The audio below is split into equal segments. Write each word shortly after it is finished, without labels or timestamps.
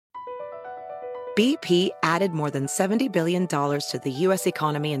BP added more than $70 billion to the U.S.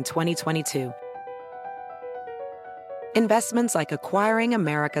 economy in 2022. Investments like acquiring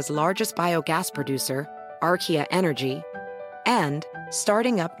America's largest biogas producer, Archaea Energy, and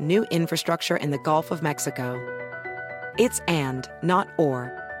starting up new infrastructure in the Gulf of Mexico. It's and, not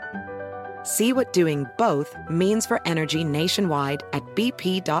or. See what doing both means for energy nationwide at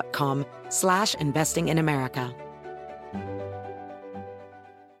bp.com/investing in America.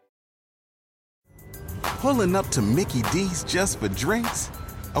 Pulling up to Mickey D's just for drinks?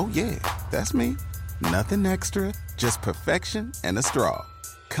 Oh yeah, that's me. Nothing extra, just perfection and a straw.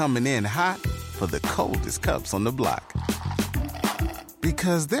 Coming in hot for the coldest cups on the block.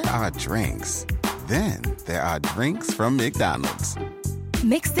 Because there are drinks. Then there are drinks from McDonald's.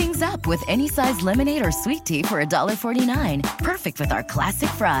 Mix things up with any size lemonade or sweet tea for $1.49. Perfect with our classic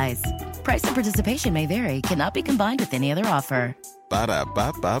fries. Price and participation may vary. Cannot be combined with any other offer.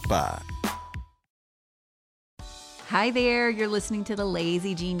 Ba-da-ba-ba-ba. Hi there, you're listening to the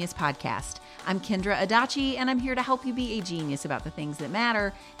Lazy Genius Podcast. I'm Kendra Adachi, and I'm here to help you be a genius about the things that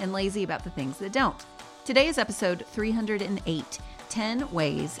matter and lazy about the things that don't. Today is episode 308, 10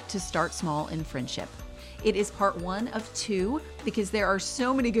 Ways to Start Small in Friendship. It is part 1 of 2 because there are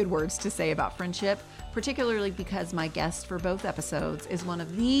so many good words to say about friendship, particularly because my guest for both episodes is one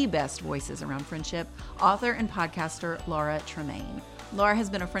of the best voices around friendship, author and podcaster Laura Tremaine. Laura has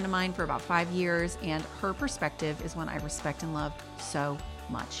been a friend of mine for about 5 years, and her perspective is one I respect and love so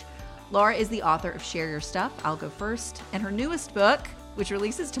much. Laura is the author of Share Your Stuff, I'll Go First, and her newest book, which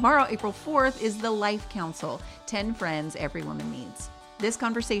releases tomorrow, April 4th, is The Life Council, 10 Friends Every Woman Needs. This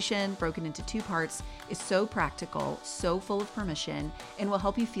conversation, broken into 2 parts, is so practical, so full of permission, and will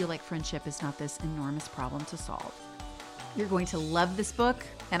help you feel like friendship is not this enormous problem to solve. You're going to love this book,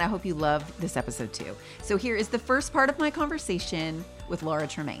 and I hope you love this episode too. So here is the first part of my conversation with Laura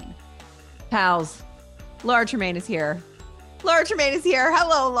Tremaine. Pals, Laura Tremaine is here. Laura Tremaine is here.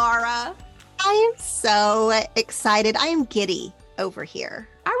 Hello, Laura. I am so excited. I am giddy over here.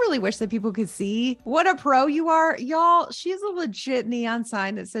 I really wish that people could see what a pro you are. Y'all, she's a legit neon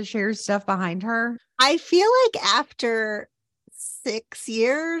sign that says Share Your Stuff behind her. I feel like after 6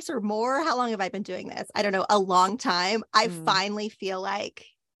 years or more, how long have I been doing this? I don't know, a long time. I finally feel like,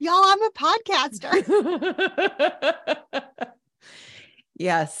 y'all, I'm a podcaster.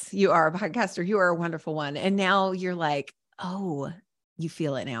 Yes, you are a podcaster. You are a wonderful one. And now you're like, oh, you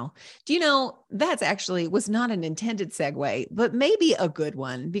feel it now. Do you know, that's actually was not an intended segue, but maybe a good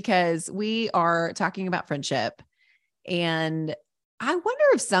one, because we are talking about friendship. And I wonder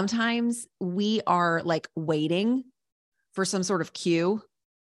if sometimes we are like waiting for some sort of cue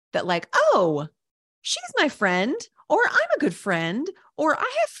that like, oh, she's my friend, or I'm a good friend, or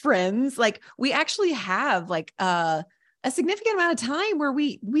I have friends. Like we actually have like a significant amount of time where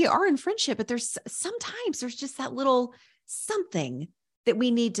we are in friendship, but sometimes there's just that little something that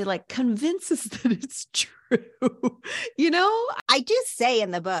we need to like convince us that it's true. You know, I do say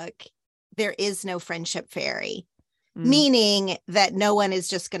in the book, there is no friendship fairy, meaning that no one is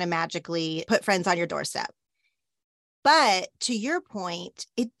just going to magically put friends on your doorstep. But to your point,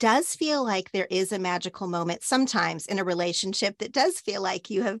 it does feel like there is a magical moment sometimes in a relationship that does feel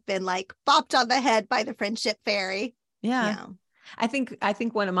like you have been like bopped on the head by the friendship fairy. Yeah. You know? I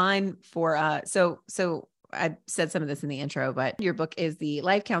think one of mine for, so I said some of this in the intro, but your book is The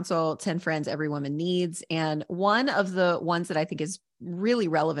Life Council, 10 Friends Every Woman Needs. And one of the ones that I think is really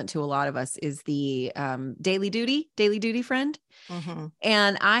relevant to a lot of us is the daily duty friend. Mm-hmm.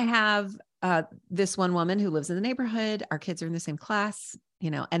 And I have this one woman who lives in the neighborhood. Our kids are in the same class, you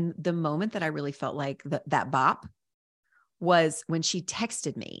know, and the moment that I really felt like that bop was when she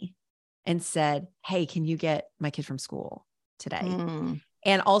texted me and said, hey, can you get my kid from school today?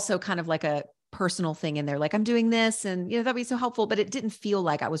 And also kind of like a personal thing in there. Like, I'm doing this and, you know, that'd be so helpful, but it didn't feel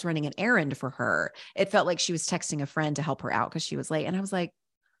like I was running an errand for her. It felt like she was texting a friend to help her out because she was late. And I was like,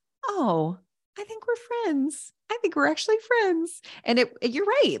 oh, I think we're friends. I think we're actually friends. And you're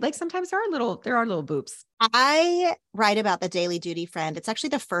right. Like sometimes there are little boops. I write about the daily duty friend. It's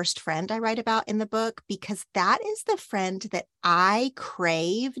actually the first friend I write about in the book, because that is the friend that I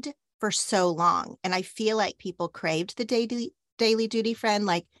craved for so long. And I feel like people craved the daily duty friend.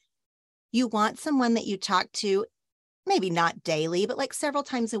 Like, you want someone that you talk to, maybe not daily, but like several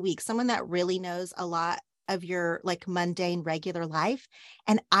times a week, someone that really knows a lot of your like mundane, regular life.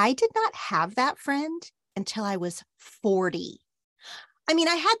 And I did not have that friend until I was 40. I mean,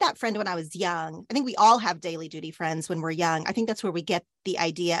 I had that friend when I was young. I think we all have daily duty friends when we're young. I think that's where we get the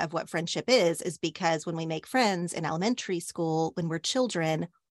idea of what friendship is because when we make friends in elementary school, when we're children,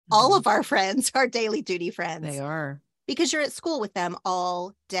 all of our friends are daily duty friends. They are. because you're at school with them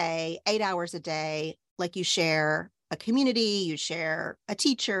all day, 8 hours a day. Like you share a community, you share a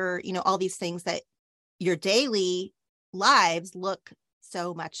teacher, all these things that your daily lives look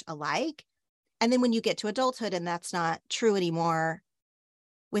so much alike. And then when you get to adulthood and that's not true anymore,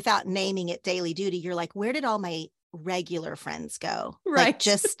 without naming it daily duty, you're like, where did all my regular friends go? Right. Like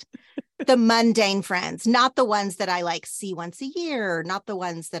just the mundane friends, not the ones that I like see once a year, not the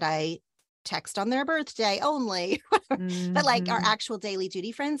ones that I text on their birthday only, but like our actual daily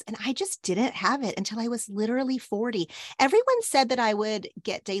duty friends. And I just didn't have it until I was literally 40. Everyone said that I would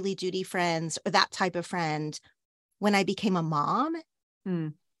get daily duty friends or that type of friend when I became a mom.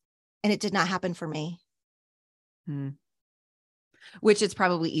 And it did not happen for me. Which is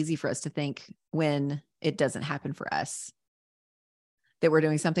probably easy for us to think when it doesn't happen for us, that we're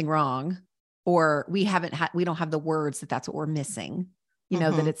doing something wrong, or we don't have the words that that's what we're missing,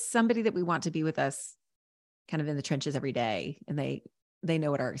 that it's somebody that we want to be with us kind of in the trenches every day. And they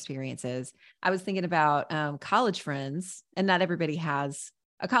know what our experience is. I was thinking about college friends, and not everybody has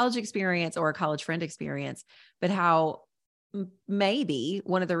a college experience or a college friend experience, but how maybe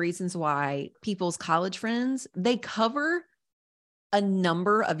one of the reasons why people's college friends, they cover a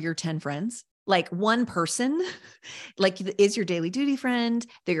number of your 10 friends. Like one person, like is your daily duty friend,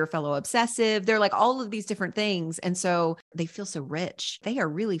 they're your fellow obsessive, they're like all of these different things. And so they feel so rich. They are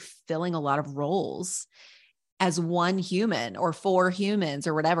really filling a lot of roles as one human or 4 humans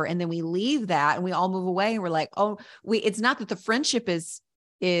or whatever. And then we leave that and we all move away and we're like, oh, it's not that the friendship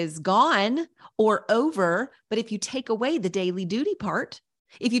is gone or over, but if you take away the daily duty part,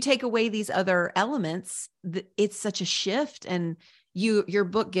 if you take away these other elements, it's such a shift. And your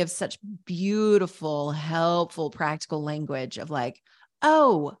book gives such beautiful, helpful, practical language of like,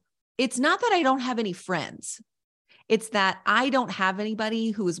 oh, it's not that I don't have any friends. It's that I don't have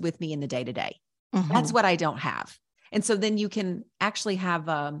anybody who is with me in the day to day. That's what I don't have. And so then you can actually have,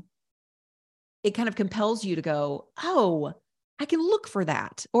 it kind of compels you to go, oh, I can look for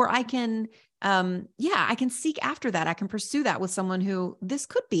that, or I can, I can seek after that. I can pursue that with someone who this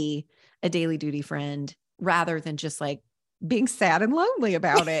could be a daily duty friend, rather than just like being sad and lonely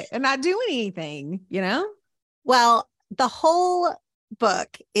about it and not doing anything, Well, the whole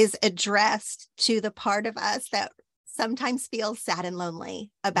book is addressed to the part of us that sometimes feels sad and lonely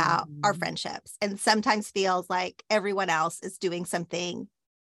about our friendships, and sometimes feels like everyone else is doing something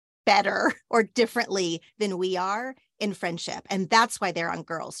better or differently than we are in friendship. And that's why they're on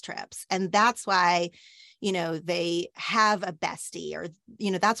girls' trips. And that's why, they have a bestie, or,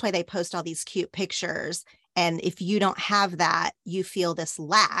 that's why they post all these cute pictures. And if you don't have that, you feel this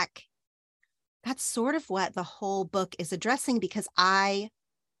lack. That's sort of what the whole book is addressing, because I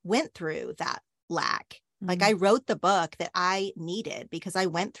went through that lack. Like I wrote the book that I needed because I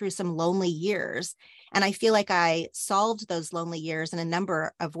went through some lonely years, and I feel like I solved those lonely years in a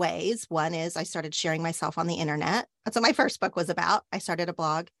number of ways. One is I started sharing myself on the internet. That's what my first book was about. I started a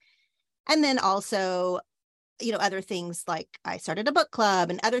blog. And then also, other things like I started a book club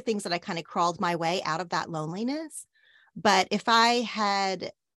and other things that I kind of crawled my way out of that loneliness. But if I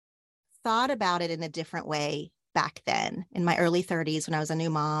had thought about it in a different way back then, in my early 30s, when I was a new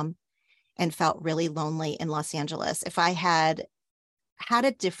mom and felt really lonely in Los Angeles, if I had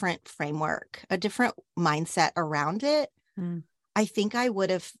a different framework, a different mindset around it, I think I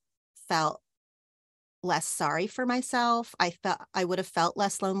would have felt less sorry for myself. I would have felt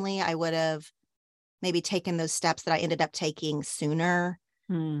less lonely. I would have maybe taken those steps that I ended up taking sooner.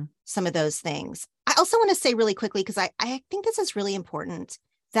 Some of those things. I also want to say really quickly, because I think this is really important,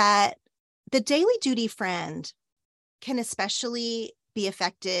 that the daily duty friend can especially be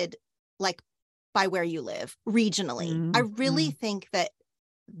affected like by where you live regionally. I really think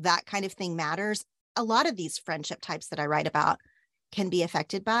that kind of thing matters. A lot of these friendship types that I write about can be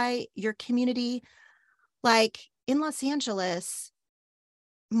affected by your community. Like in Los Angeles,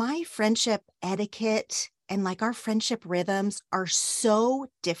 my friendship etiquette and like our friendship rhythms are so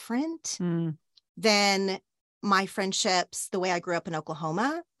different than my friendships the way I grew up in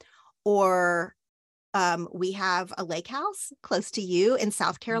Oklahoma, or we have a lake house close to you in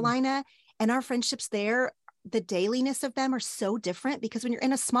South Carolina, and our friendships there, the dailiness of them are so different, because when you're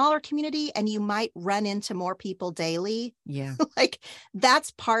in a smaller community and you might run into more people daily, like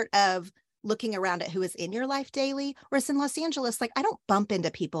that's part of looking around at who is in your life daily. Whereas in Los Angeles, like I don't bump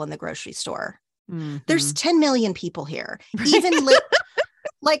into people in the grocery store. There's 10 million people here. Even living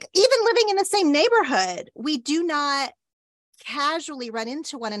in the same neighborhood, we do not casually run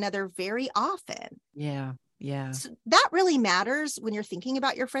into one another very often. So that really matters when you're thinking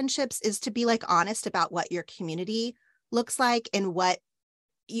about your friendships, is to be like honest about what your community looks like and what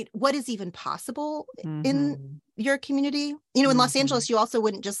what is even possible Mm-hmm. in your community. In Los Angeles, you also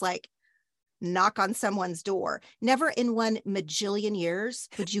wouldn't just like knock on someone's door. Never in 1 majillion years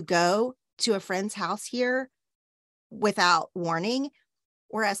would you go to a friend's house here without warning.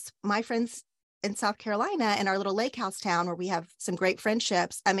 Whereas my friends in South Carolina, in our little lake house town where we have some great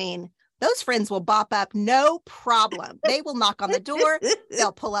friendships, I mean, those friends will bop up, no problem. They will knock on the door.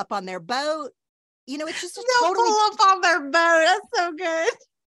 They'll pull up on their boat. It's just They'll pull up on their boat. That's so good.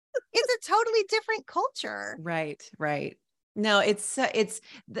 It's a totally different culture. Right. No,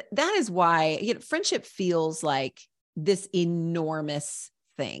 that is why friendship feels like this enormous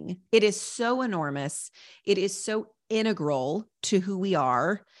thing. It is so enormous. It is so integral to who we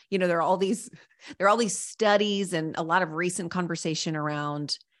are. There are all these studies and a lot of recent conversation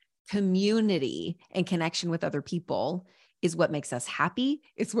around community and connection with other people is what makes us happy.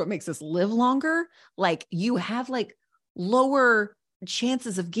 It's what makes us live longer. Like you have like lower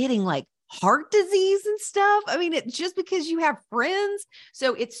chances of getting like heart disease and stuff. I mean, it's just because you have friends.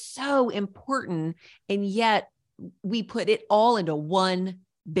 So it's so important. And yet we put it all into one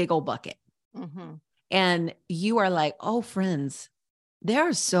big old bucket. Mm-hmm. And you are like, oh, friends, there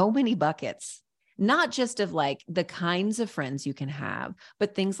are so many buckets, not just of like the kinds of friends you can have,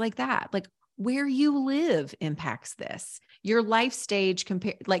 but things like that. Like where you live impacts this. Your life stage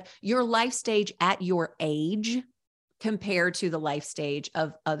your life stage at your age compared to the life stage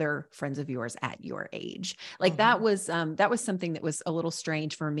of other friends of yours at your age. Like that was something that was a little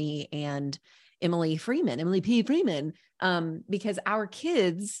strange for me and Emily P. Freeman, because our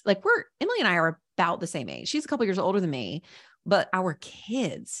kids, like Emily and I are about the same age. She's a couple years older than me, but our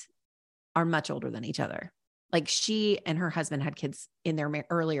kids are much older than each other. Like she and her husband had kids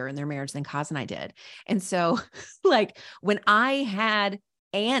earlier in their marriage than Kaz and I did. And so like when I had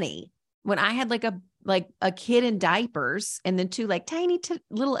Annie, when I had like a kid in diapers and then two like tiny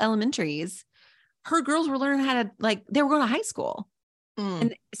little elementaries, her girls were learning how to they were going to high school.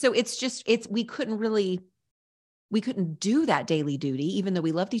 And so we couldn't do that daily duty, even though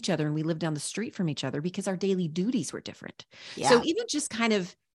we loved each other and we lived down the street from each other because our daily duties were different. Yeah. So even just kind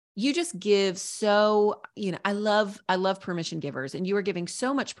of, you just give so, I love permission givers, and you are giving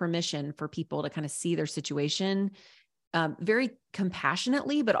so much permission for people to kind of see their situation very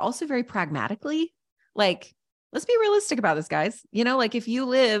compassionately, but also very pragmatically. Like, let's be realistic about this, guys. Like if you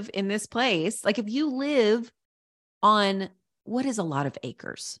live in this place, like if you live on what is a lot of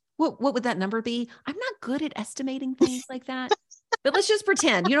acres, what would that number be? I'm not good at estimating things like that, but let's just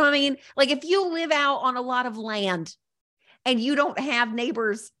pretend, you know what I mean? Like if you live out on a lot of land and you don't have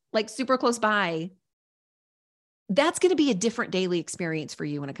neighbors like super close by, that's going to be a different daily experience for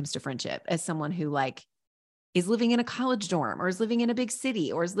you when it comes to friendship as someone who like is living in a college dorm or is living in a big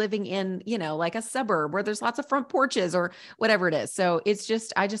city or is living in, like a suburb where there's lots of front porches or whatever it is. So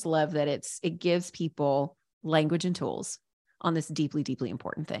I just love that it gives people language and tools on this deeply, deeply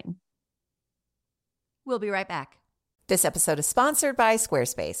important thing. We'll be right back. This episode is sponsored by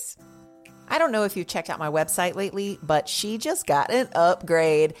Squarespace. I don't know if you've checked out my website lately, but she just got an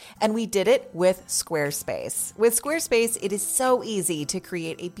upgrade, and we did it with Squarespace. With Squarespace, it is so easy to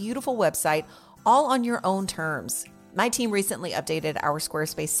create a beautiful website all on your own terms. My team recently updated our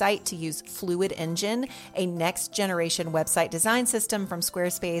Squarespace site to use Fluid Engine, a next-generation website design system from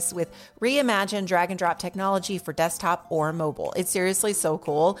Squarespace with reimagined drag-and-drop technology for desktop or mobile. It's seriously so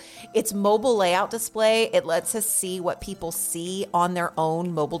cool. Its mobile layout display, it lets us see what people see on their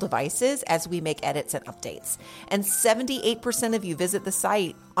own mobile devices as we make edits and updates. And 78% of you visit the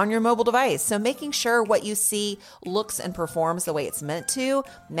site on your mobile device, so making sure what you see looks and performs the way it's meant to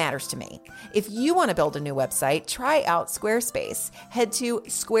matters to me. If you want to build a new website, try out Squarespace. Head to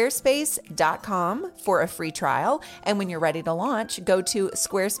squarespace.com for a free trial. And when you're ready to launch, go to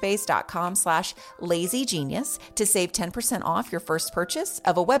squarespace.com/lazygenius to save 10% off your first purchase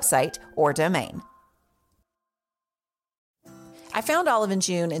of a website or domain. I found Olive and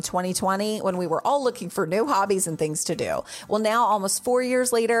June in 2020 when we were all looking for new hobbies and things to do. Well, now almost 4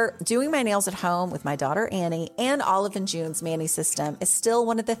 years later, doing my nails at home with my daughter Annie and Olive and June's Mani system is still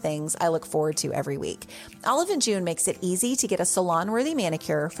one of the things I look forward to every week. Olive and June makes it easy to get a salon-worthy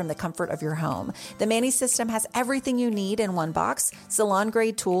manicure from the comfort of your home. The Mani system has everything you need in one box,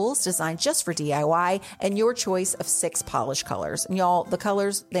 salon-grade tools designed just for DIY, and your choice of 6 polish colors. And y'all, the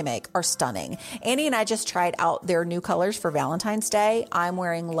colors they make are stunning. Annie and I just tried out their new colors for Valentine's Valentine's Day, I'm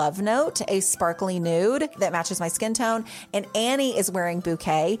wearing Love Note, a sparkly nude that matches my skin tone. And Annie is wearing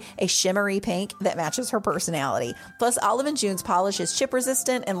Bouquet, a shimmery pink that matches her personality. Plus, Olive & June's polish is chip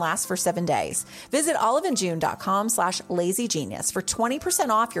resistant and lasts for 7 days. Visit oliveandjune.com/lazygenius for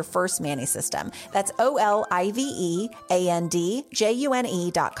 20% off your first Manny system. That's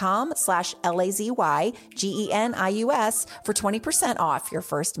oliveandjune.com/LAZYGENIUS for 20% off your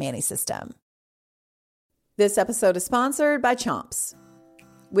first Manny system. This episode is sponsored by Chomps.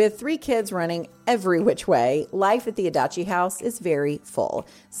 With 3 kids running every which way, life at the Adachi house is very full.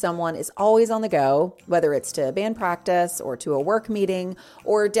 Someone is always on the go, whether it's to band practice or to a work meeting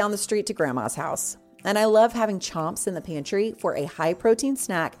or down the street to grandma's house. And I love having Chomps in the pantry for a high-protein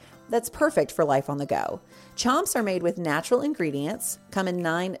snack that's perfect for life on the go. Chomps are made with natural ingredients, come in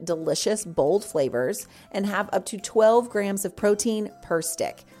 9 delicious, bold flavors, and have up to 12 grams of protein per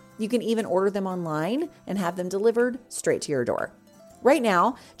stick. You can even order them online and have them delivered straight to your door. Right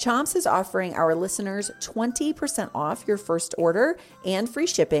now, Chomps is offering our listeners 20% off your first order and free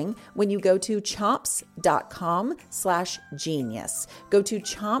shipping when you go to chomps.com/genius. Go to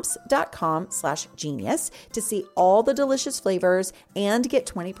chomps.com/genius to see all the delicious flavors and get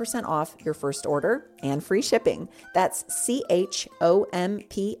 20% off your first order and free shipping. That's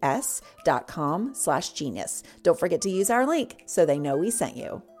chomps.com/genius. Don't forget to use our link so they know we sent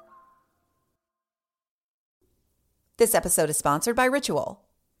you. This episode is sponsored by Ritual.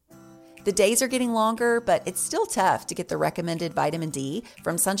 The days are getting longer, but it's still tough to get the recommended vitamin D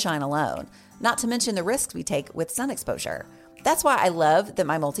from sunshine alone, not to mention the risks we take with sun exposure. That's why I love that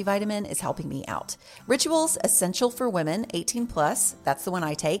my multivitamin is helping me out. Ritual's Essential for Women 18 Plus, that's the one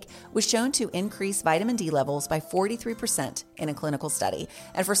I take, was shown to increase vitamin D levels by 43% in a clinical study.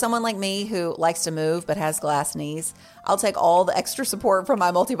 And for someone like me who likes to move but has glass knees, I'll take all the extra support from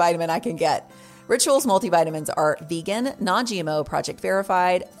my multivitamin I can get. Ritual's multivitamins are vegan, non-GMO, project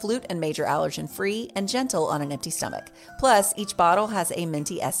verified, flute and major allergen free, and gentle on an empty stomach. Plus, each bottle has a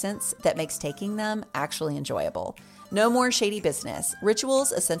minty essence that makes taking them actually enjoyable. No more shady business.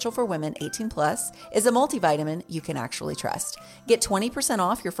 Ritual's Essential for Women 18 Plus is a multivitamin you can actually trust. Get 20%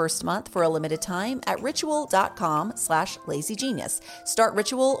 off your first month for a limited time at ritual.com/lazygenius. Start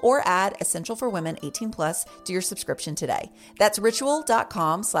Ritual or add Essential for Women 18 Plus to your subscription today. That's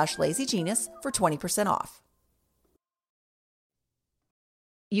ritual.com/lazygenius for 20% off.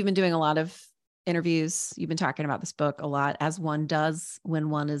 You've been doing a lot of interviews. You've been talking about this book a lot, as one does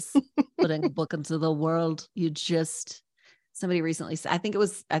when one is putting a book into the world. Somebody recently said, I think it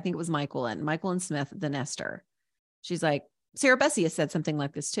was Michael and Smith, the Nester. She's like, Sarah Bessie has said something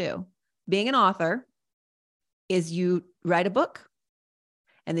like this too. Being an author is you write a book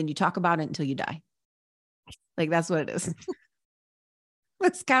and then you talk about it until you die. Like, that's what it is.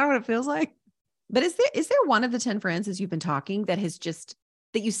 That's kind of what it feels like. But is there one of the 10 friends, as you've been talking, that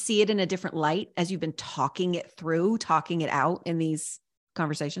you see it in a different light as you've been talking it out in these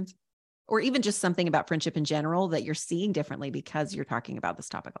conversations? Or even just something about friendship in general that you're seeing differently because you're talking about this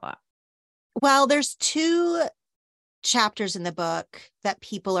topic a lot? Well, there's 2 chapters in the book that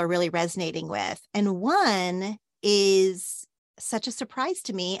people are really resonating with. And one is such a surprise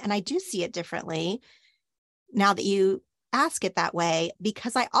to me. And I do see it differently now that you ask it that way,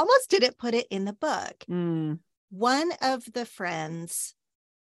 because I almost didn't put it in the book. One of the friends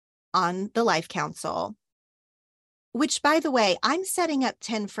on the Life Council, which, by the way, I'm setting up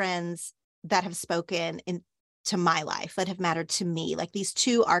 10 friends that have spoken into my life, that have mattered to me, like these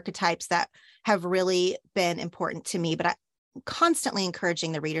 2 archetypes that have really been important to me. But I'm constantly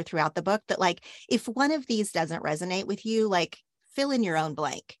encouraging the reader throughout the book that, like, if one of these doesn't resonate with you, like, fill in your own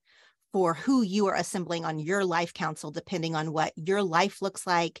blank for who you are assembling on your Life Council, depending on what your life looks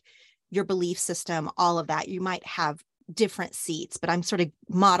like, your belief system, all of that. You might have different seats, but I'm sort of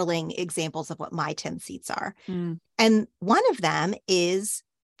modeling examples of what my 10 seats are. And one of them is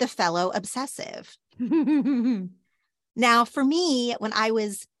the fellow obsessive. Now, for me, when I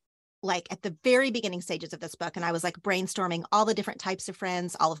was like at the very beginning stages of this book, and I was like brainstorming all the different types of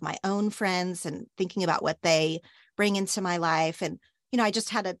friends, all of my own friends, and thinking about what they bring into my life. And, I just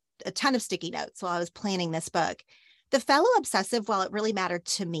had a ton of sticky notes while I was planning this book. The fellow obsessive, while it really mattered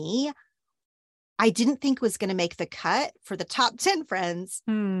to me, I didn't think was going to make the cut for the top 10 friends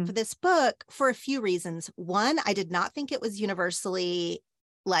for this book for a few reasons. One, I did not think it was universally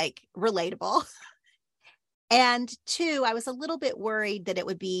like relatable. And 2, I was a little bit worried that it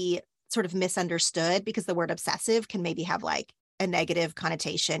would be sort of misunderstood, because the word obsessive can maybe have like a negative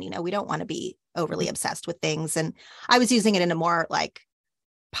connotation. We don't want to be overly obsessed with things. And I was using it in a more like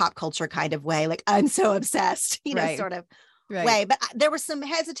pop culture kind of way, like I'm so obsessed, sort of way. But there were some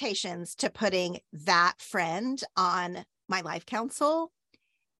hesitations to putting that friend on my life counsel.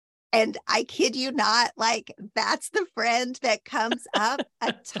 And I kid you not, like, that's the friend that comes up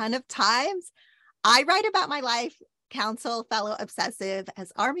a ton of times. I write about my life counsel fellow obsessive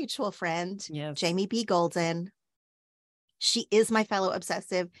as our mutual friend, Yes. Jamie B. Golden. She is my fellow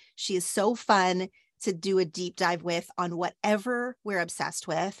obsessive. She is so fun to do a deep dive with on whatever we're obsessed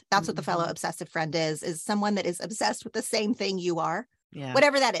with. That's what the fellow obsessive friend is someone that is obsessed with the same thing you are,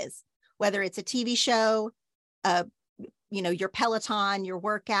 whatever that is, whether it's a TV show, your Peloton, your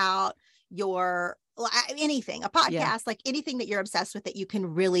workout, your anything, a podcast, like anything that you're obsessed with that you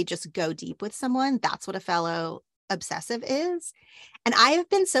can really just go deep with someone. That's what a fellow obsessive is. And I have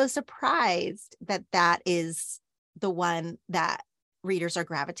been so surprised that that is the one that readers are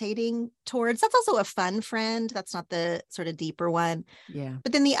gravitating towards. That's also a fun friend. That's not the sort of deeper one. Yeah.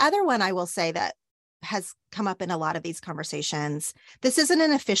 But then the other one I will say that has come up in a lot of these conversations. This isn't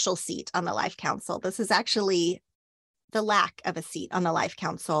an official seat on the Life Council. This is actually the lack of a seat on the Life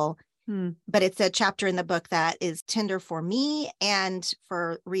Council. But it's a chapter in the book that is tender for me and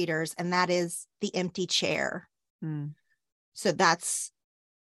for readers, and that is the empty chair. So that's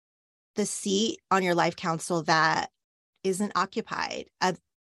the seat on your Life Council that isn't occupied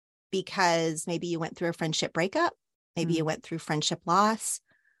because maybe you went through a friendship breakup, maybe you went through friendship loss,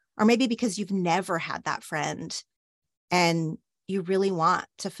 or maybe because you've never had that friend and you really want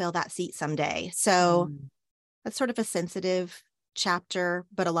to fill that seat someday. So that's sort of a sensitive chapter,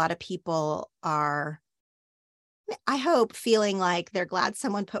 but a lot of people are, I hope, feeling like they're glad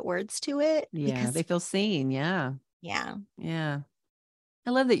someone put words to it. Yeah, because they feel seen. Yeah. Yeah. I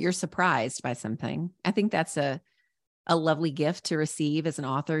love that you're surprised by something. I think that's a lovely gift to receive as an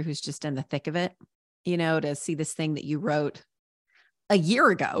author who's just in the thick of it, to see this thing that you wrote a year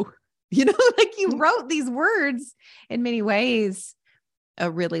ago, like you wrote these words in many ways a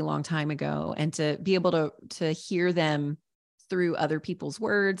really long time ago, and to be able to hear them through other people's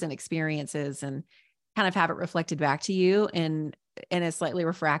words and experiences and kind of have it reflected back to you in a slightly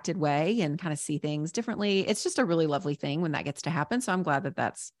refracted way and kind of see things differently. It's just a really lovely thing when that gets to happen. So I'm glad that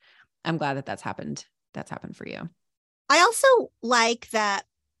that's happened. That's happened for you. I also like that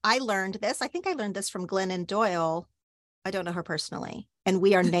I learned this. I think I learned this from Glennon Doyle. I don't know her personally. And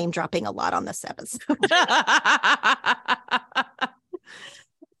we are name dropping a lot on this episode.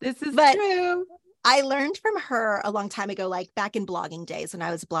 This is true. I learned from her a long time ago, like back in blogging days when I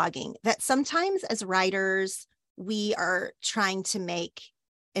was blogging, that sometimes as writers, we are trying to make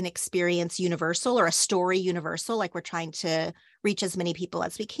an experience universal or a story universal. Like we're trying to reach as many people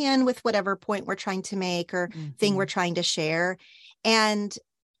as we can with whatever point we're trying to make or thing we're trying to share. And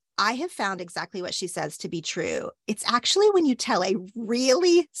I have found exactly what she says to be true. It's actually when you tell a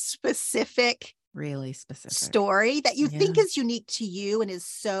really specific story that you think is unique to you and is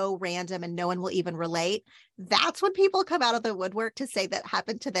so random and no one will even relate. That's when people come out of the woodwork to say that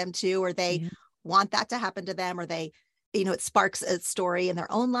happened to them too, or they want that to happen to them, or they, it sparks a story in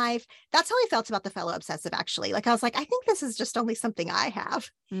their own life. That's how I felt about the fellow obsessive, actually. Like, I was like, I think this is just only something I have.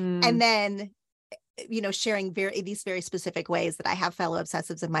 And then, sharing these very specific ways that I have fellow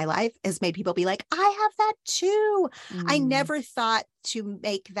obsessives in my life has made people be like, I have that too. I never thought to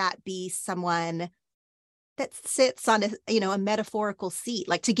make that be someone that sits on a metaphorical seat,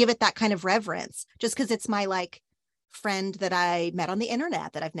 like to give it that kind of reverence, just because it's my like friend that I met on the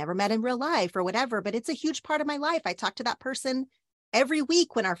internet that I've never met in real life or whatever, but it's a huge part of my life. I talk to that person every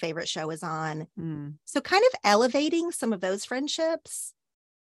week when our favorite show is on. So kind of elevating some of those friendships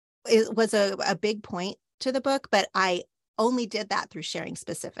was a big point to the book, but I only did that through sharing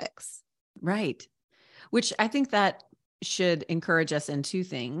specifics. Right. Which I think that should encourage us in two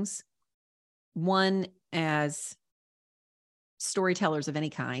things. One, as storytellers of any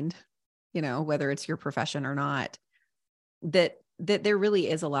kind, whether it's your profession or not, that there really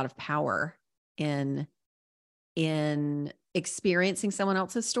is a lot of power in experiencing someone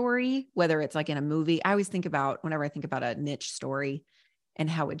else's story, whether it's like in a movie. I always think about, whenever I think about a niche story and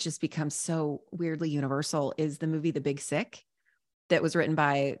how it just becomes so weirdly universal, is the movie The Big Sick that was written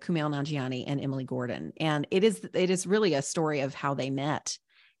by Kumail Nanjiani and Emily Gordon. And it is really a story of how they met.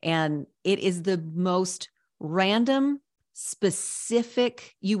 And it is the most random,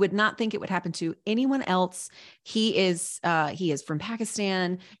 specific. You would not think it would happen to anyone else. He is from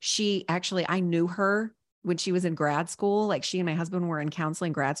Pakistan. I knew her when she was in grad school. Like, she and my husband were in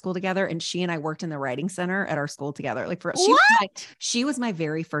counseling grad school together, and she and I worked in the writing center at our school together. Like, she was my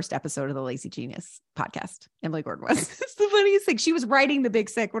very first episode of the Lazy Genius podcast. Emily Gordon was. It's the funniest thing. She was writing The Big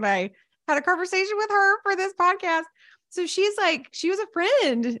Sick when I had a conversation with her for this podcast. So she's like, she was a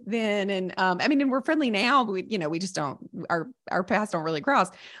friend then. And I mean, and we're friendly now, but we just don't, our paths don't really cross,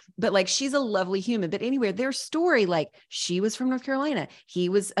 but like, she's a lovely human. But anyway, their story, like she was from North Carolina. He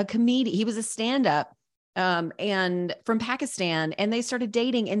was a comedian. He was a stand-up, and from Pakistan, and they started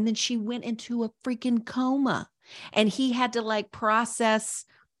dating. And then she went into a freaking coma, and he had to like process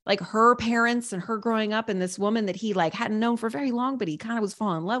like her parents and her growing up and this woman that he like hadn't known for very long, but he kind of was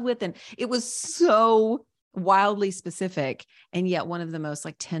falling in love with. And it was so wildly specific, and yet one of the most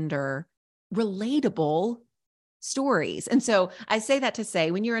like tender, relatable stories. And so I say that to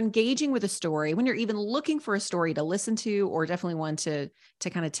say, when you're engaging with a story, when you're even looking for a story to listen to, or definitely one to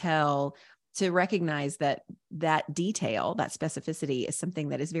kind of tell, to recognize that that detail, that specificity is something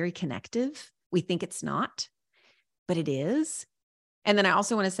that is very connective. We think it's not, but it is. And then I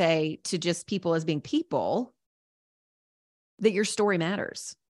also want to say to just people as being people, that your story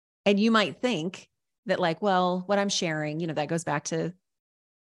matters. And you might think that like, well, what I'm sharing, that goes back to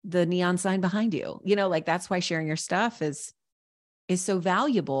the neon sign behind you, like that's why sharing your stuff is so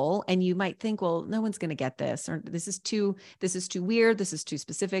valuable. And you might think, well, no one's going to get this, or this is too weird. This is too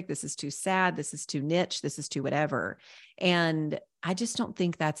specific. This is too sad. This is too niche. This is too whatever. And I just don't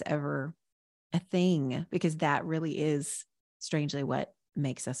think that's ever a thing, because that really is strangely what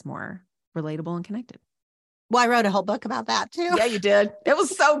makes us more relatable and connected. Well, I wrote a whole book about that too. Yeah, you did. It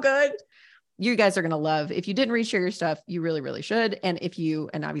was so good. You guys are going to love. If you didn't read Share Your Stuff, you really, really should. And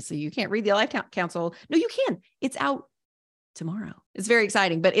and obviously you can't read the Life Council. No, you can. It's out tomorrow. It's very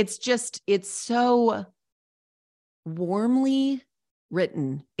exciting, but it's so warmly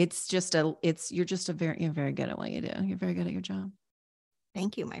written. You're very good at what you do. You're very good at your job.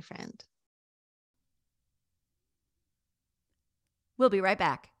 Thank you, my friend. We'll be right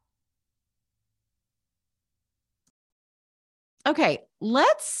back. Okay,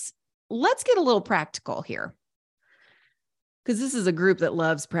 let's get a little practical here, because this is a group that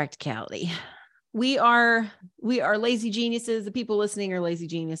loves practicality. We are lazy geniuses. The people listening are lazy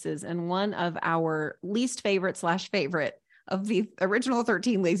geniuses. And one of our least favorite of the original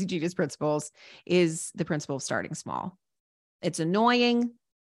 13 lazy genius principles is the principle of starting small. It's annoying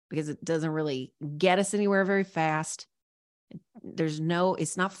because it doesn't really get us anywhere very fast.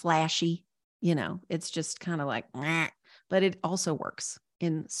 It's not flashy, it's just kind of like, but it also works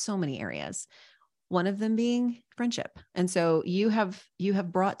in so many areas. One of them being friendship. And so you have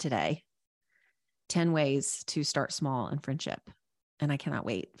brought today 10 ways to start small in friendship. And I cannot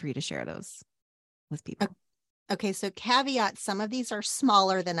wait for you to share those with people. Okay. So caveat, some of these are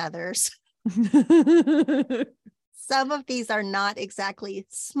smaller than others. Some of these are not exactly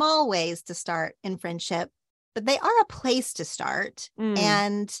small ways to start in friendship, but they are a place to start.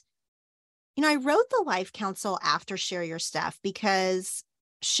 And, I wrote the Life Council after Share Your Stuff, because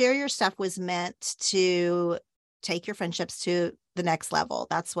Share Your Stuff was meant to take your friendships to the next level.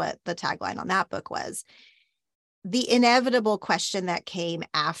 That's what the tagline on that book was. The inevitable question that came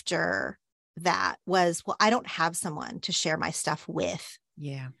after that was, well, I don't have someone to share my stuff with.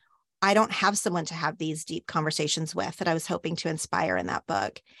 Yeah. I don't have someone to have these deep conversations with that I was hoping to inspire in that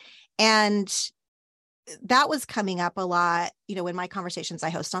book. And that was coming up a lot, in my conversations I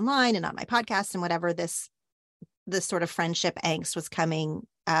host online and on my podcast and whatever, this sort of friendship angst was coming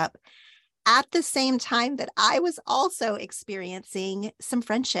up at the same time that I was also experiencing some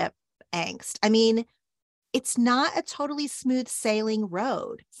friendship angst. I mean, it's not a totally smooth sailing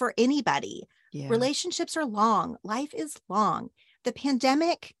road for anybody. Yeah. Relationships are long. Life is long. The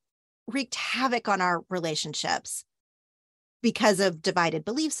pandemic wreaked havoc on our relationships because of divided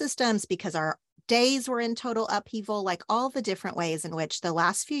belief systems, because our days were in total upheaval, like all the different ways in which the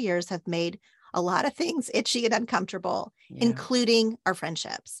last few years have made a lot of things itchy and uncomfortable, including our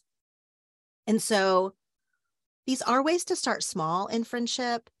friendships. And so these are ways to start small in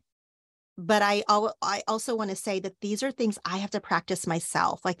friendship. But I also want to say that these are things I have to practice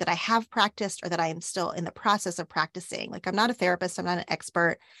myself, like that I have practiced or that I am still in the process of practicing. Like, I'm not a therapist, I'm not an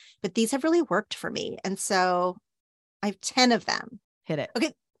expert, but these have really worked for me. And so I have 10 of them. Hit it.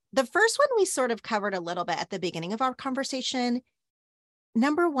 Okay. The first one we sort of covered a little bit at the beginning of our conversation.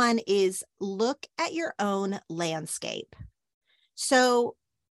 Number one is look at your own landscape. So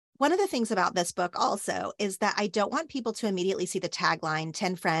one of the things about this book also is that I don't want people to immediately see the tagline,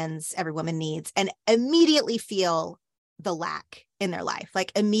 10 friends every woman needs, and immediately feel the lack in their life.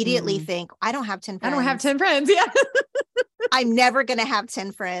 Like immediately think, I don't have 10 friends. I don't have 10 friends. Yeah. I'm never going to have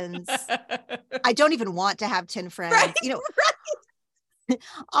 10 friends. I don't even want to have 10 friends. Right, right.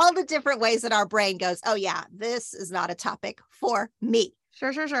 All the different ways that our brain goes, oh yeah, this is not a topic for me.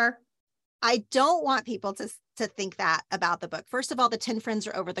 Sure. I don't want people to think that about the book. First of all, the 10 friends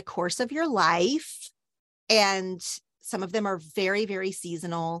are over the course of your life. And Some of them are very, very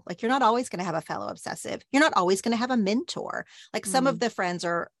seasonal. Like, you're not always going to have a fellow obsessive. You're not always going to have a mentor. Like, some of the friends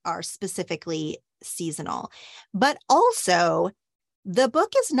are specifically seasonal. But also, the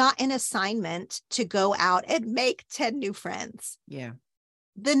book is not an assignment to go out and make 10 new friends. Yeah.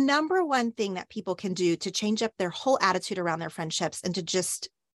 The number one thing that people can do to change up their whole attitude around their friendships and to just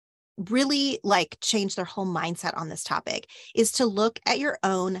really like change their whole mindset on this topic is to look at your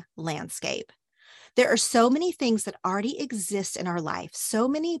own landscape. There are so many things that already exist in our life, so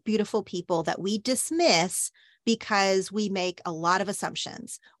many beautiful people that we dismiss because we make a lot of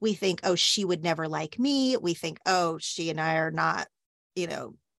assumptions. We think, oh, she would never like me. We think, oh, she and I are not,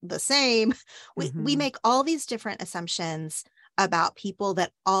 the same. We make all these different assumptions about people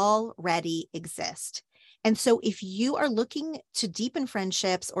that already exist. And so if you are looking to deepen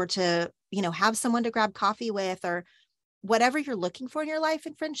friendships or to, have someone to grab coffee with or whatever you're looking for in your life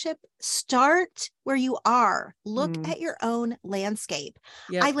and friendship, start where you are. Look at your own landscape.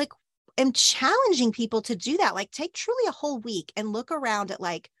 Yep. I am challenging people to do that. Like, take truly a whole week and look around at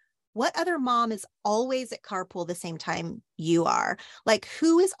like, what other mom is always at carpool the same time you are? Like,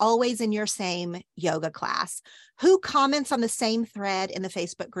 who is always in your same yoga class? Who comments on the same thread in the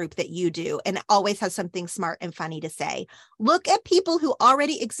Facebook group that you do and always has something smart and funny to say? Look at people who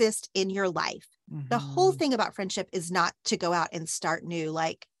already exist in your life. The whole thing about friendship is not to go out and start new,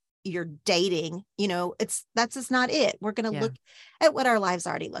 like you're dating, that's just not it. We're going to look at what our lives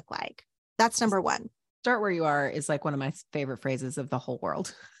already look like. That's number one. Start where you are is like one of my favorite phrases of the whole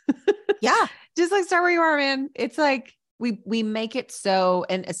world. Yeah. Just like start where you are, man. It's like we make it so,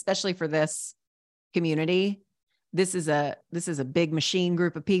 and especially for this community, this is a big machine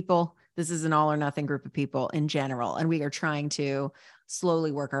group of people. This is an all or nothing group of people in general. And we are trying to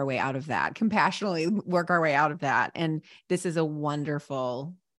slowly work our way out of that, compassionately work our way out of that. And this is a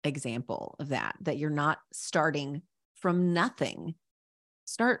wonderful example of that you're not starting from nothing.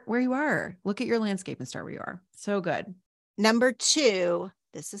 Start where you are. Look at your landscape and start where you are. So good. Number two,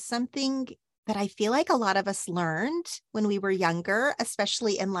 this is something that I feel like a lot of us learned when we were younger,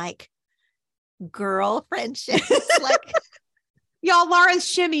 especially in like girl friendships. Like, y'all, Laura's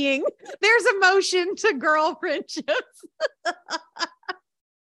shimmying. There's emotion to girl friendships.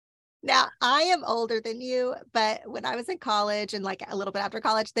 Now, I am older than you, but when I was in college and like a little bit after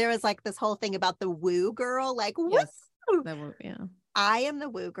college, there was like this whole thing about the woo girl. Like, yes. woo. I am the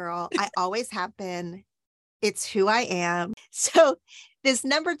woo girl. I always have been. It's who I am. So this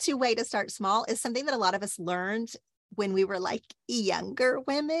number two way to start small is something that a lot of us learned when we were like younger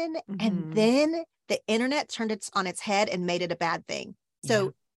women. And then the internet turned it on its head and made it a bad thing.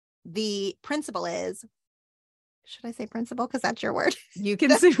 So the principle is, should I say principle? Because that's your word. You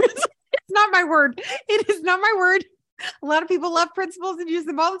can say principle. It's not my word. It is not my word. A lot of people love principles and use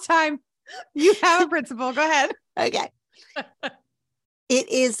them all the time. You have a principle. Go ahead. Okay. It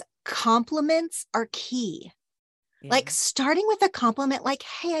is compliments are key. Yeah. Like starting with a compliment, like,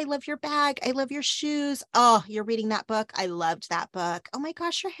 hey, I love your bag. I love your shoes. Oh, you're reading that book. I loved that book. Oh my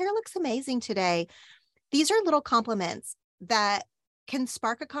gosh, your hair looks amazing today. These are little compliments that can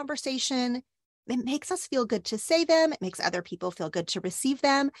spark a conversation. It makes us feel good to say them. It makes other people feel good to receive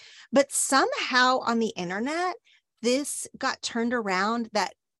them. But somehow on the internet, this got turned around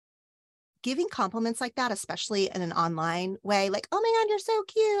that giving compliments like that, especially in an online way, like, oh my God, you're so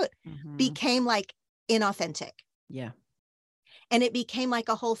cute, became like inauthentic. Yeah. And it became like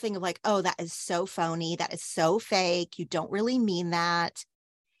a whole thing of like, oh, that is so phony. That is so fake. You don't really mean that.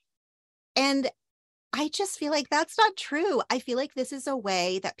 And I just feel like that's not true. I feel like this is a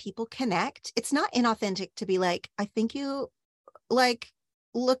way that people connect. It's not inauthentic to be like, I think you like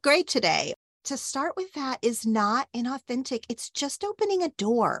look great today. To start with that is not inauthentic. It's just opening a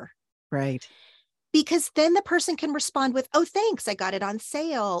door. Right. Because then the person can respond with, oh, thanks, I got it on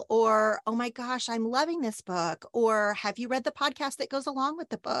sale. Or, oh my gosh, I'm loving this book. Or have you read the podcast that goes along with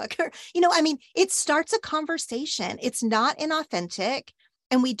the book? Or, it starts a conversation. It's not inauthentic.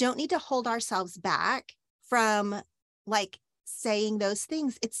 And we don't need to hold ourselves back from like saying those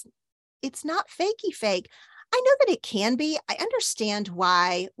things. It's not fakey fake. I know that it can be. I understand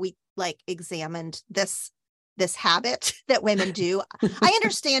why we like examined this habit that women do. I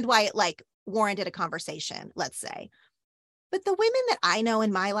understand why it like warranted a conversation, let's say. But the women that I know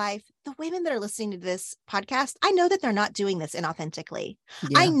in my life, the women that are listening to this podcast, I know that they're not doing this inauthentically.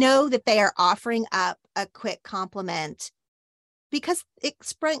 Yeah. I know that they are offering up a quick compliment because it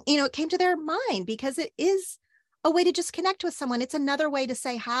sprung, it came to their mind because it is a way to just connect with someone. It's another way to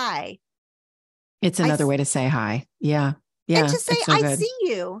say hi. It's another way to say hi. Yeah. Yeah. And to say, so I see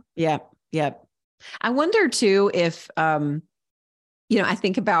you. Yeah. Yeah. I wonder too, if, I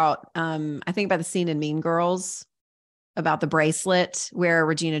think about the scene in Mean Girls about the bracelet where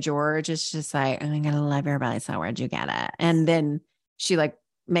Regina George is just like, I'm going to love your belly. So where'd you get it? And then she like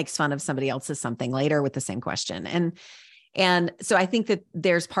makes fun of somebody else's something later with the same question. And so I think that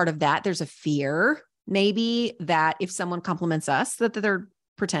there's part of that. There's a fear maybe that if someone compliments us, that they're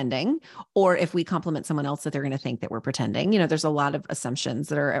pretending, or if we compliment someone else, that they're going to think that we're pretending. There's a lot of assumptions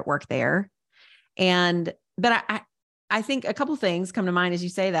that are at work there. But I think a couple things come to mind as you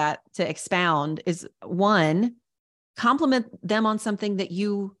say that to expound is one, compliment them on something that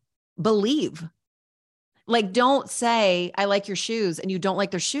you believe. Like, don't say, I like your shoes and you don't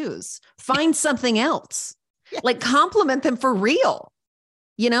like their shoes. Find something else. Yes. Like, compliment them for real.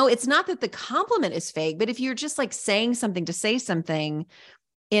 It's not that the compliment is fake, but if you're just like saying something to say something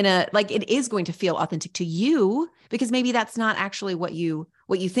it is going to feel authentic to you, because maybe that's not actually what you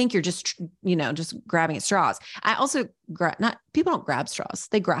think. You're just, just grabbing at straws. I also people don't grab straws.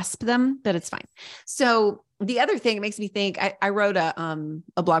 They grasp them, but it's fine. So the other thing, it makes me think, I wrote a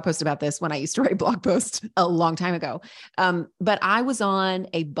blog post about this when I used to write blog posts a long time ago. But I was on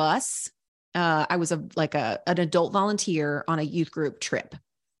a bus. I was an adult volunteer on a youth group trip,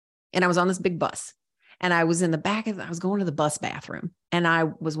 and I was on this big bus. And I was in the back I was going to the bus bathroom, and I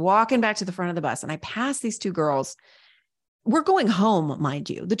was walking back to the front of the bus, and I passed these two girls. We're going home, mind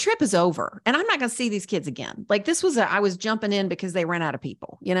you. The trip is over, and I'm not going to see these kids again. Like, this was I was jumping in because they ran out of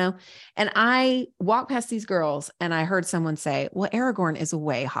people, and I walked past these girls, and I heard someone say, well, Aragorn is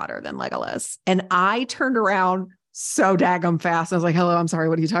way hotter than Legolas. And I turned around so daggum fast. I was like, hello, I'm sorry.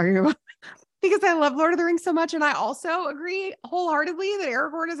 What are you talking about? Because I love Lord of the Rings so much. And I also agree wholeheartedly that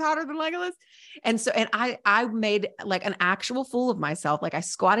Aragorn is hotter than Legolas. And I made like an actual fool of myself. Like, I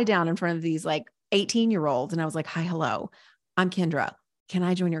squatted down in front of these like 18-year-olds, and I was like, hi, hello, I'm Kendra. Can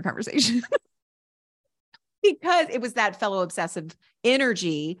I join your conversation? Because it was that fellow obsessive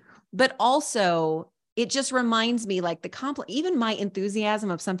energy, but also it just reminds me, like, even my enthusiasm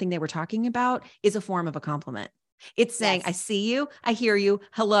of something they were talking about is a form of a compliment. It's saying, yes, I see you, I hear you.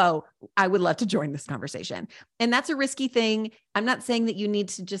 Hello, I would love to join this conversation. And that's a risky thing. I'm not saying that you need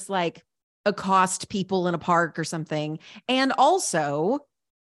to just like accost people in a park or something. And also,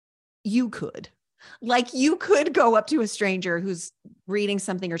 you could go up to a stranger who's reading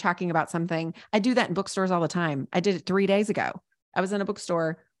something or talking about something. I do that in bookstores all the time. I did it 3 days ago. I was in a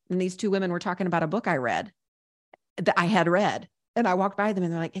bookstore, and these two women were talking about a book I had read. And I walked by them,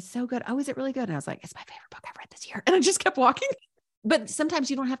 and they're like, it's so good. Oh, is it really good? And I was like, it's my favorite book I've read this year. And I just kept walking. But sometimes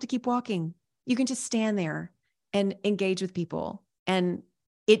you don't have to keep walking. You can just stand there and engage with people. And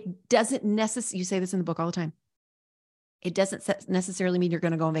it doesn't necessarily, you say this in the book all the time, it doesn't necessarily mean you're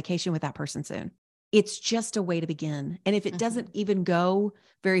going to go on vacation with that person soon. It's just a way to begin. And if it doesn't even go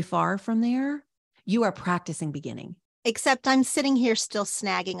very far from there, you are practicing beginning. Except I'm sitting here still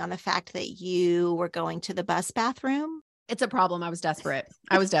snagging on the fact that you were going to the bus bathroom. It's a problem. I was desperate.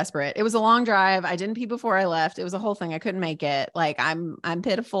 It was a long drive. I didn't pee before I left. It was a whole thing. I couldn't make it. Like, I'm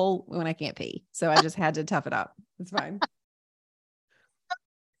pitiful when I can't pee. So I just had to tough it up. It's fine.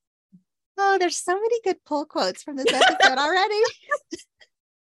 Oh, there's so many good pull quotes from this episode already.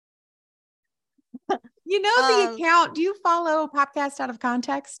 The account. Do you follow Popcast Out of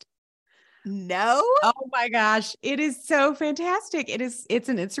Context? No. Oh my gosh. It is so fantastic. It's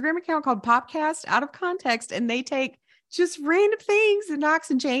an Instagram account called Popcast Out of Context, and they take just random things that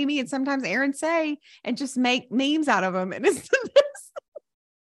Knox and Jamie and sometimes Aaron say and just make memes out of them. And it's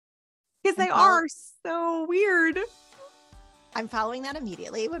because they are so weird. I'm following that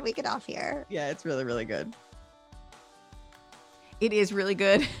immediately when we get off here. Yeah, it's really, really good. It is really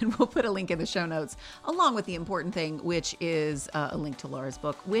good. And we'll put a link in the show notes along with the important thing, which is a link to Laura's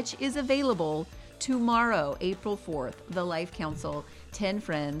book, which is available tomorrow, April 4th, The Life Council, 10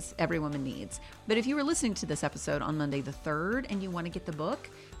 Friends Every Woman Needs. But if you were listening to this episode on Monday the 3rd and you want to get the book,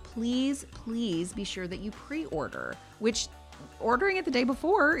 please be sure that you pre-order, which ordering it the day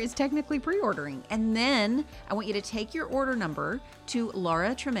before is technically pre-ordering. And then I want you to take your order number to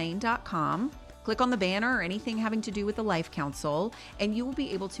lauratremaine.com, click on the banner or anything having to do with the Life Council, and you will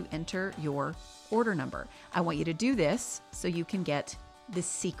be able to enter your order number. I want you to do this so you can get the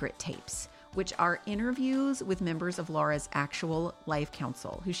secret tapes, which are interviews with members of Laura's actual Life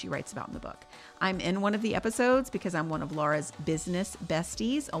Council, who she writes about in the book. I'm in one of the episodes because I'm one of Laura's business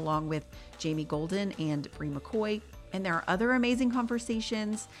besties, along with Jamie Golden and Bree McCoy. And there are other amazing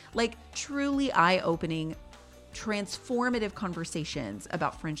conversations, like truly eye-opening, transformative conversations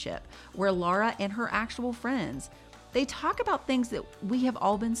about friendship, where Laura and her actual friends, they talk about things that we have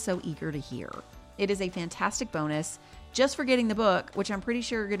all been so eager to hear. It is a fantastic bonus just for getting the book, which I'm pretty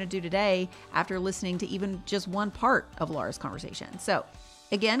sure you're going to do today after listening to even just one part of Laura's conversation. So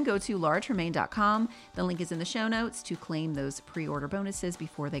Again, go to lauratremaine.com. The link is in the show notes to claim those pre-order bonuses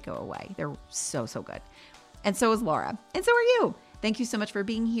before they go away. They're so, so good. And so is Laura. And so are you. Thank you so much for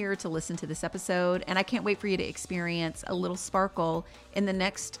being here to listen to this episode. And I can't wait for you to experience a little sparkle in the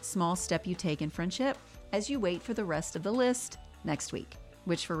next small step you take in friendship as you wait for the rest of the list next week,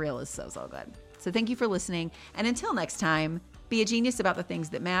 which for real is so, so good. So thank you for listening. And until next time, be a genius about the things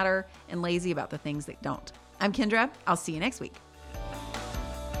that matter and lazy about the things that don't. I'm Kendra. I'll see you next week.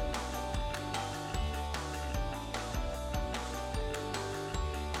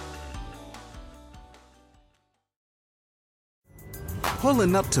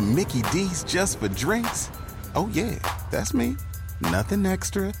 Pulling up to Mickey D's just for drinks? Oh yeah, that's me. Nothing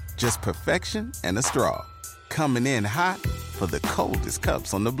extra, just perfection and a straw. Coming in hot for the coldest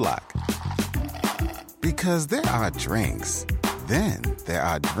cups on the block. Because there are drinks. Then there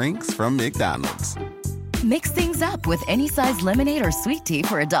are drinks from McDonald's. Mix things up with any size lemonade or sweet tea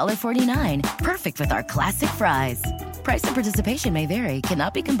for $1.49. Perfect with our classic fries. Price and participation may vary.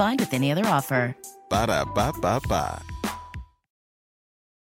 Cannot be combined with any other offer. Ba-da-ba-ba-ba.